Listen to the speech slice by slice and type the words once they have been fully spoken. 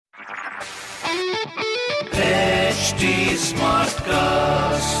HT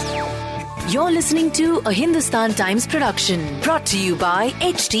Smartcast. You're listening to a Hindustan Times production brought to you by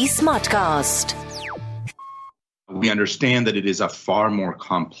HT Smartcast. We understand that it is a far more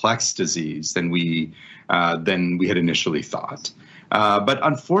complex disease than we had initially thought. But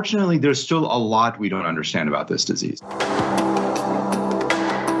unfortunately, there's still a lot we don't understand about this disease.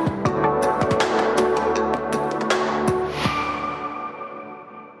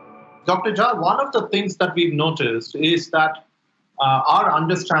 Dr. Jha, one of the things that we've noticed is that our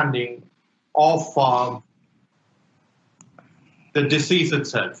understanding of the disease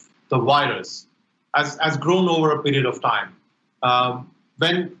itself, the virus, has grown over a period of time.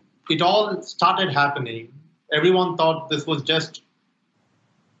 When it all started happening, everyone thought this was just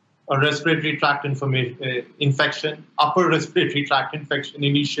a respiratory tract infection, upper respiratory tract infection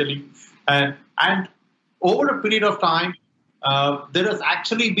initially. And over a period of time, there has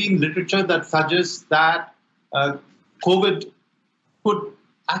actually been literature that suggests that COVID could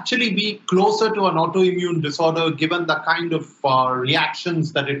actually be closer to an autoimmune disorder given the kind of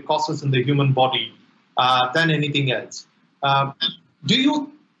reactions that it causes in the human body than anything else. How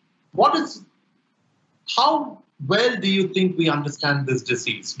well do you think we understand this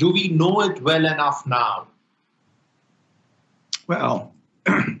disease? Do we know it well enough now? Well,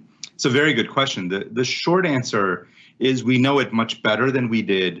 it's a very good question. The short answer is we know it much better than we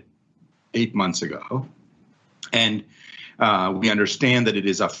did 8 months ago. And we understand that it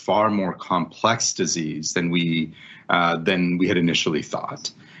is a far more complex disease than we had initially thought.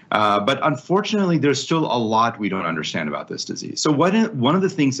 But unfortunately, there's still a lot we don't understand about this disease. So one of the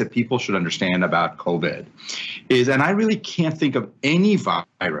things that people should understand about COVID is, and I really can't think of any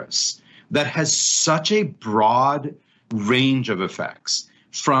virus that has such a broad range of effects,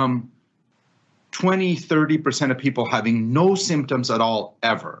 from 20, 30% of people having no symptoms at all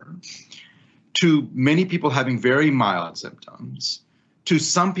ever, to many people having very mild symptoms, to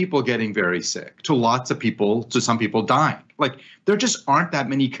some people getting very sick, to some people dying. Like, there just aren't that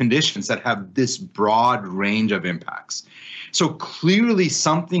many conditions that have this broad range of impacts. So clearly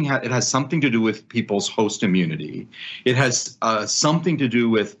it has something to do with people's host immunity. It has something to do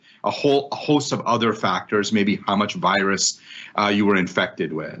with a host of other factors, maybe how much virus you were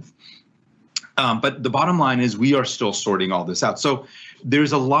infected with. But the bottom line is we are still sorting all this out. So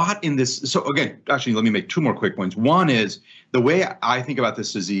there's a lot in this. So again, actually, let me make two more quick points. One is the way I think about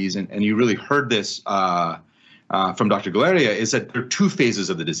this disease, and you really heard this from Dr. Guleria, is that there are two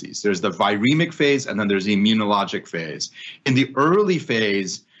phases of the disease. There's the viremic phase, and then there's the immunologic phase. In the early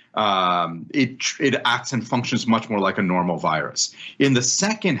phase, it acts and functions much more like a normal virus. In the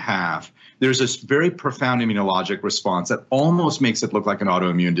second half, there's this very profound immunologic response that almost makes it look like an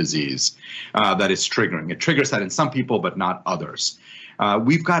autoimmune disease that is triggering. It triggers that in some people, but not others.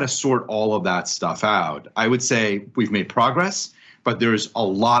 We've got to sort all of that stuff out. I would say we've made progress, but there's a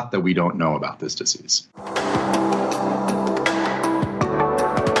lot that we don't know about this disease.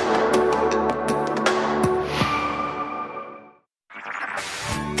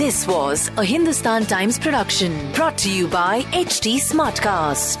 This was a Hindustan Times production brought to you by HT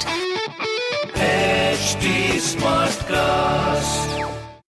Smartcast. HT Smartcast.